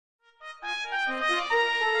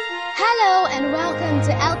Hello and welcome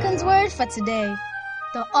to Elkan's Word for today,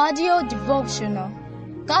 the audio devotional.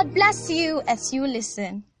 God bless you as you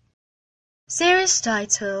listen. Series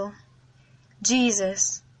title,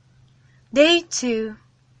 Jesus. Day 2.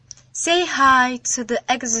 Say hi to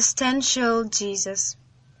the existential Jesus.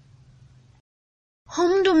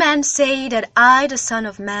 Whom do men say that I, the Son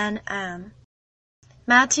of Man, am?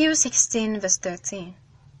 Matthew 16, verse 13.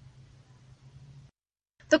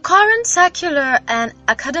 The current secular and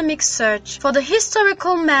academic search for the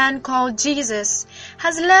historical man called Jesus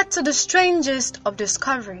has led to the strangest of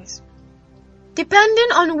discoveries. Depending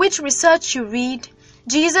on which research you read,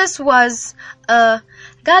 Jesus was a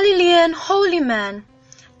Galilean holy man,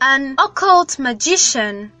 an occult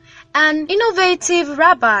magician, an innovative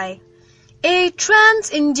rabbi, a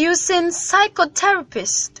trance-inducing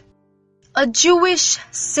psychotherapist, a Jewish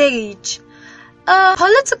sage, a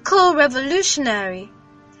political revolutionary,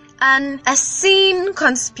 an Essene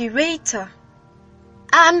conspirator,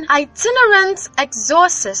 an itinerant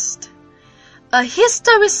exorcist, a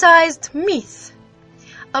historicized myth,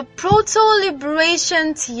 a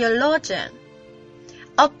proto-liberation theologian,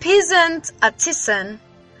 a peasant artisan,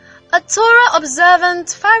 a Torah-observant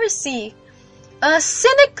Pharisee, a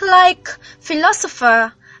cynic-like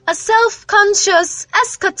philosopher, a self-conscious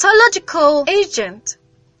eschatological agent.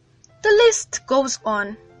 The list goes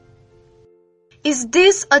on. Is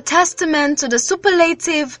this a testament to the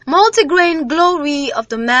superlative, multigrain glory of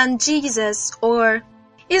the man Jesus, or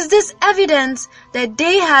is this evidence that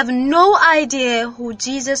they have no idea who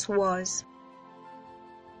Jesus was?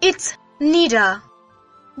 It's neither,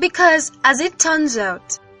 because as it turns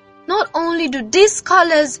out, not only do these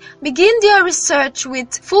scholars begin their research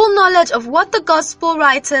with full knowledge of what the gospel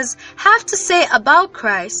writers have to say about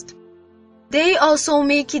Christ, they also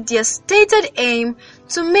make it their stated aim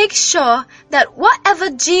to make sure that whatever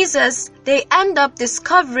Jesus they end up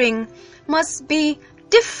discovering must be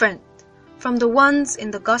different from the ones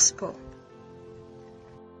in the gospel.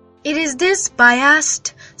 It is this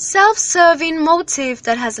biased, self-serving motive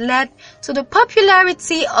that has led to the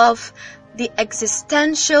popularity of the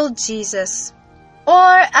existential Jesus.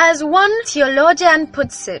 Or as one theologian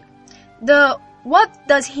puts it, the "what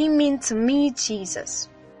does he mean to me" Jesus.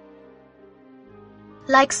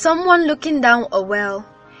 Like someone looking down a well,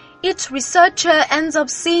 each researcher ends up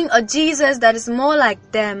seeing a Jesus that is more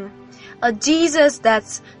like them, a Jesus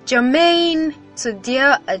that's germane to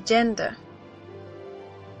their agenda.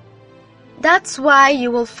 That's why you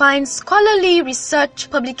will find scholarly research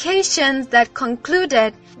publications that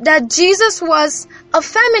concluded that Jesus was a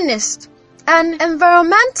feminist, an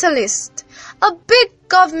environmentalist, a big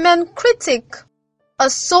government critic, a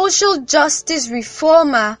social justice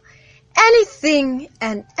reformer, anything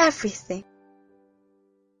and everything.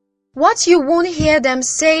 What you won't hear them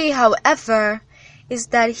say, however, is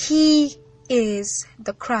that he is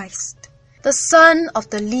the Christ, the Son of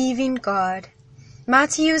the living God.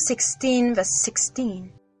 Matthew 16, verse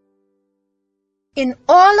 16. In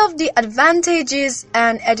all of the advantages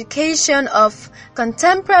and education of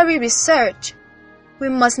contemporary research, we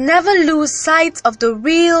must never lose sight of the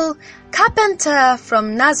real carpenter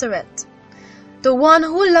from Nazareth, the one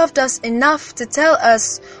who loved us enough to tell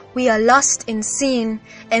us we are lost in sin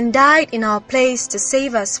and died in our place to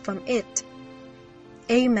save us from it.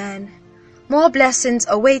 Amen. More blessings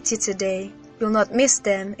await you today. You'll not miss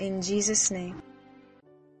them in Jesus' name.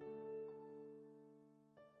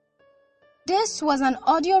 This was an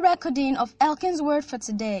audio recording of Elkan's Word for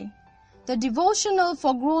today, the devotional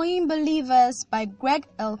for growing believers by Greg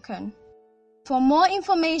Elkan. For more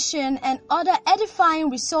information and other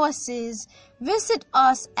edifying resources, visit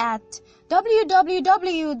us at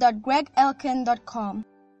www.gregelkan.com.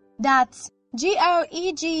 That's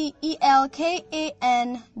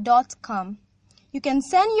GREGELKAN.com. You can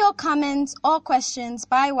send your comments or questions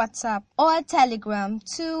by WhatsApp or Telegram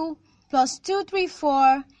to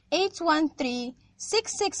 +234 813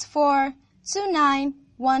 664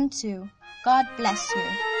 2912. God bless you.